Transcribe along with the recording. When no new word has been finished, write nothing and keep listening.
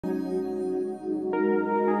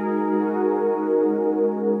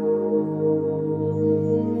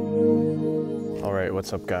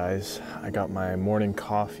what's up guys? I got my morning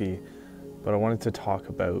coffee, but I wanted to talk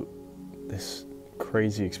about this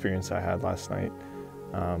crazy experience I had last night.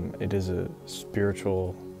 It is a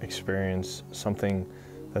spiritual experience, something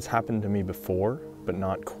that's happened to me before, but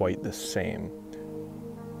not quite the same.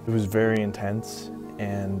 It was very intense,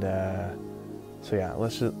 and so yeah,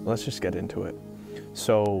 let's just get into it.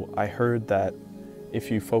 So I heard that if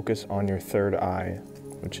you focus on your third eye,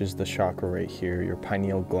 which is the chakra right here, your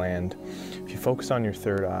pineal gland, if you focus on your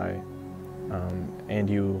third eye and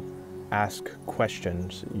you ask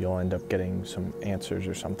questions, you'll end up getting some answers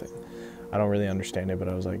or something. I don't really understand it, but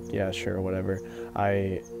I was like, yeah, sure, whatever.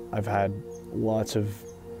 I've had lots of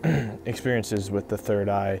experiences with the third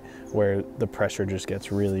eye where the pressure just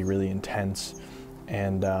gets really, really intense,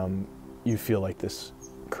 and you feel like this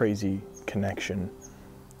crazy connection.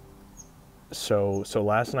 So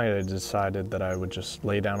last night I decided that I would just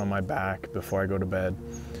lay down on my back before I go to bed.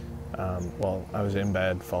 Well, I was in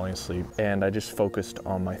bed falling asleep, and I just focused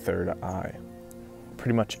on my third eye.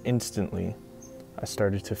 Pretty much instantly, I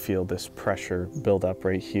started to feel this pressure build up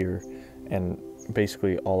right here, and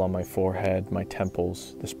basically all on my forehead, my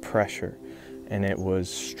temples, this pressure. And it was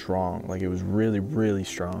strong, like it was really, really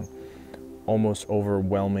strong, almost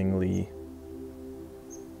overwhelmingly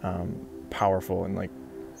powerful, and like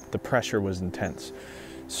the pressure was intense.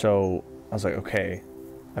 So I was like, okay,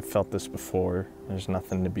 I've felt this before. There's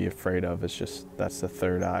nothing to be afraid of. It's just, that's the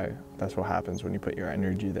third eye. That's what happens when you put your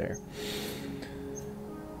energy there.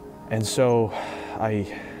 And so I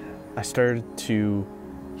started to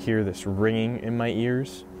hear this ringing in my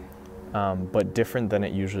ears, but different than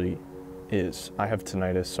it usually is. I have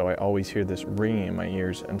tinnitus, so I always hear this ringing in my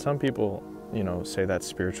ears. And some people, you know, say that's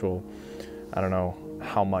spiritual. I don't know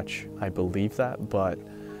how much I believe that, but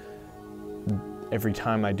every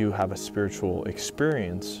time I do have a spiritual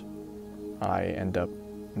experience, I end up,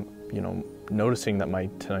 you know, noticing that my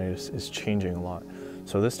tinnitus is changing a lot.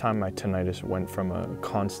 So this time my tinnitus went from a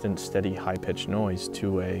constant, steady, high-pitched noise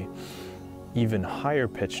to a even higher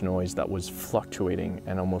pitched noise that was fluctuating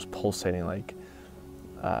and almost pulsating. Like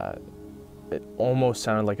it almost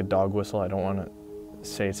sounded like a dog whistle. I don't want to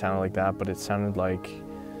say it sounded like that, but it sounded like,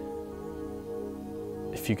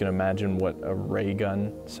 if you can imagine what a ray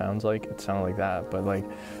gun sounds like, it sounded like that. But like,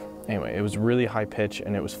 anyway, it was really high pitch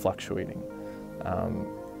and it was fluctuating.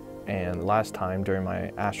 And last time during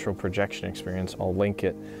my astral projection experience, I'll link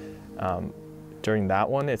it, during that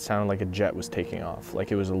one, it sounded like a jet was taking off.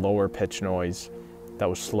 Like it was a lower pitch noise that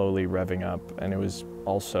was slowly revving up, and it was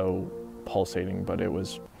also pulsating, but it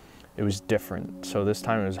was different. So this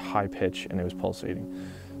time it was high pitch and it was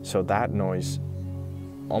pulsating. So that noise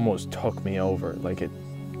almost took me over, like it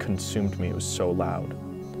consumed me. It was so loud.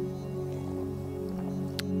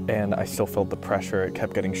 And I still felt the pressure. It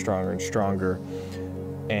kept getting stronger and stronger.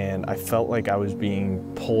 And I felt like I was being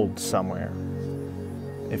pulled somewhere.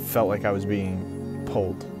 It felt like I was being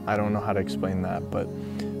pulled. I don't know how to explain that, but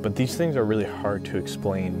these things are really hard to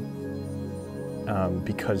explain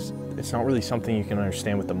because it's not really something you can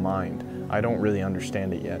understand with the mind. I don't really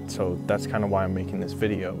understand it yet. So that's kind of why I'm making this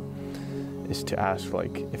video, is to ask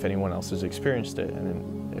like if anyone else has experienced it,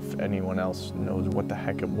 and if anyone else knows what the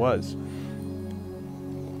heck it was.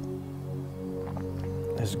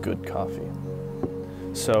 This is good coffee.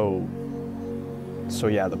 So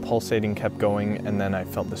yeah, the pulsating kept going, and then I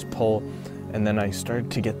felt this pull, and then I started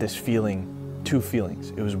to get this feeling, two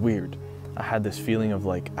feelings. It was weird. I had this feeling of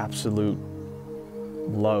like absolute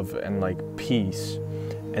love and like peace,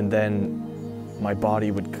 and then my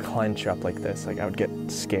body would clench up like this, like I would get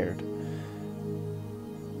scared.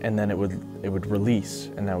 And then it would release,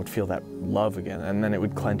 and I would feel that love again, and then it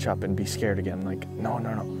would clench up and be scared again, like no.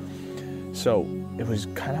 So it was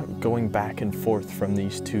kind of going back and forth from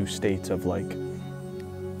these two states of like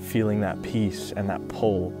feeling that peace and that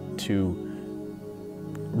pull to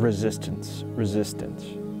resistance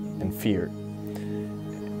and fear.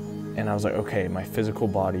 And I was like, okay, my physical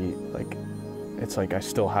body, like it's like I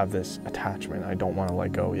still have this attachment. I don't want to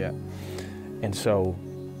let go yet. And so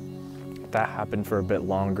that happened for a bit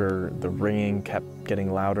longer. The ringing kept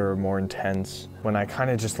getting louder, more intense. When I kind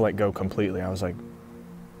of just let go completely, I was like,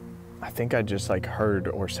 I think I just like heard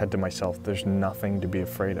or said to myself, there's nothing to be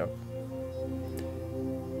afraid of.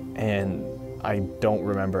 And I don't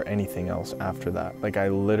remember anything else after that. Like I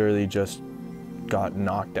literally just got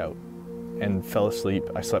knocked out and fell asleep.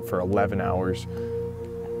 I slept for 11 hours.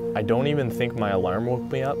 I don't even think my alarm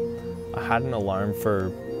woke me up. I had an alarm for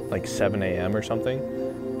like 7 a.m. or something.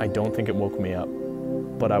 I don't think it woke me up,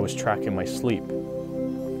 but I was tracking my sleep,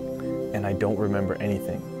 and I don't remember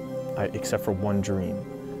anything except for one dream.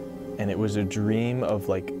 And it was a dream of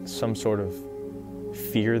like some sort of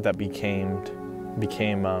fear that became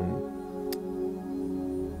became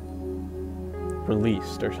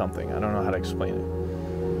released or something. I don't know how to explain it.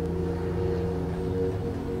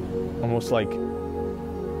 Almost like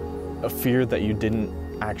a fear that you didn't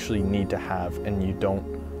actually need to have, and you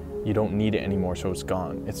don't need it anymore, so it's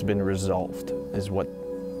gone. It's been resolved, is what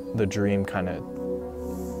the dream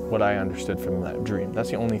what I understood from that dream. That's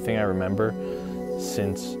the only thing I remember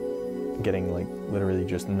since getting like literally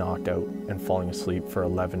just knocked out and falling asleep for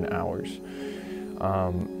 11 hours.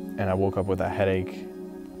 And I woke up with a headache,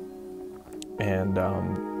 and I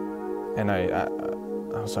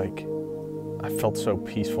was like, I felt so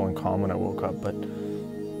peaceful and calm when I woke up, but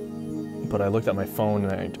I looked at my phone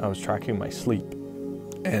and I was tracking my sleep,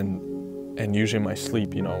 and usually my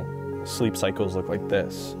sleep, sleep cycles look like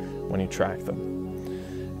this when you track them.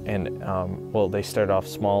 And well, they start off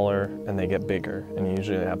smaller and they get bigger, and you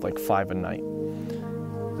usually have like 5 a night.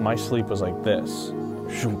 My sleep was like this,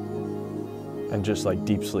 and just like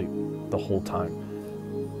deep sleep the whole time.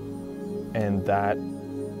 And that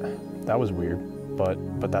was weird,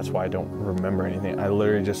 but that's why I don't remember anything. I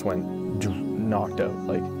literally just went knocked out,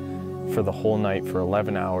 like for the whole night for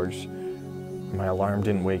 11 hours. My alarm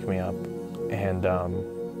didn't wake me up, and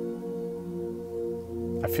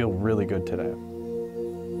I feel really good today.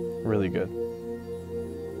 Really good.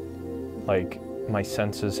 Like my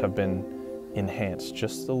senses have been enhanced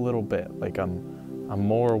just a little bit. Like I'm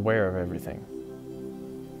more aware of everything.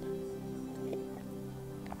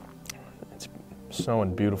 It's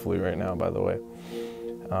snowing beautifully right now, by the way.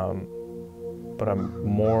 But I'm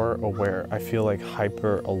more aware. I feel like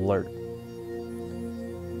hyper alert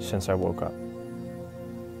since I woke up.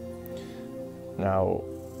 Now,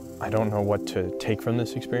 I don't know what to take from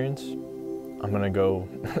this experience. I'm gonna go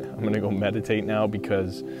meditate now,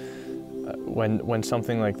 because when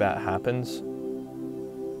something like that happens,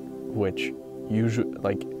 which usually,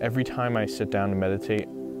 like every time I sit down to meditate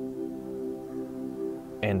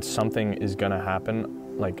and something is gonna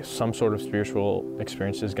happen, like some sort of spiritual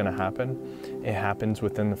experience is gonna happen, it happens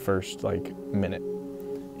within the first like minute,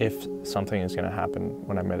 if something is gonna happen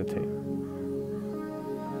when I meditate.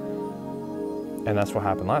 And that's what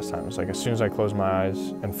happened last time. It's like as soon as I closed my eyes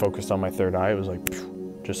and focused on my third eye, it was like,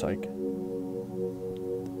 just like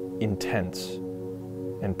intense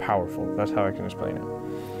and powerful. That's how I can explain it.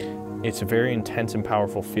 It's a very intense and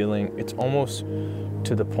powerful feeling. It's almost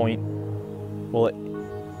to the point, well,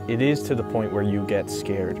 it is to the point where you get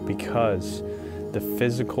scared, because the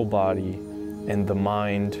physical body and the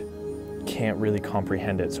mind can't really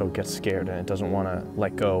comprehend it, so it gets scared and it doesn't want to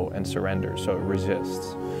let go and surrender, so it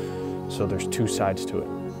resists. So there's two sides to it.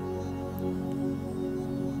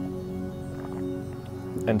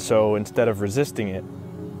 And so instead of resisting it,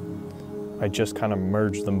 I just kind of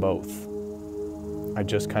merged them both. I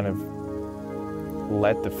just kind of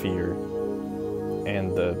let the fear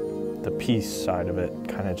and the peace side of it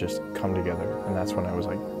kind of just come together. And that's when I was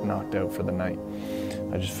like knocked out for the night.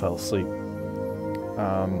 I just fell asleep.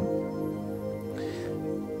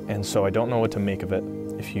 And so I don't know what to make of it.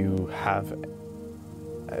 If you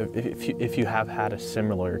have had a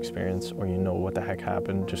similar experience, or you know what the heck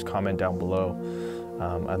happened, just comment down below.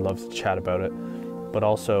 I'd love to chat about it. But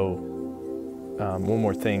also, one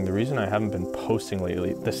more thing, the reason I haven't been posting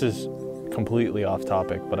lately, this is completely off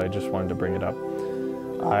topic, but I just wanted to bring it up.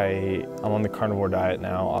 I'm on the carnivore diet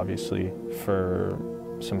now, obviously, for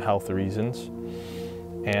some health reasons.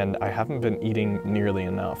 And I haven't been eating nearly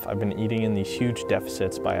enough. I've been eating in these huge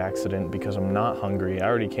deficits by accident because I'm not hungry. I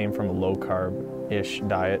already came from a low carb-ish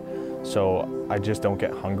diet, so I just don't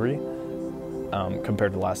get hungry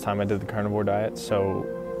compared to last time I did the carnivore diet. So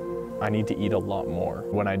I need to eat a lot more.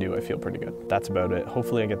 When I do, I feel pretty good. That's about it.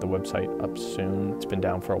 Hopefully I get the website up soon. It's been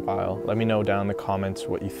down for a while. Let me know down in the comments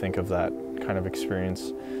what you think of that kind of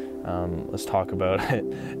experience. Let's talk about it,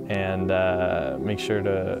 and make sure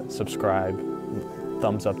to subscribe,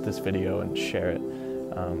 thumbs up this video, and share it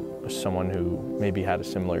with someone who maybe had a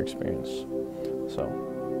similar experience.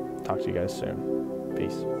 So, talk to you guys soon.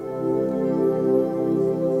 Peace.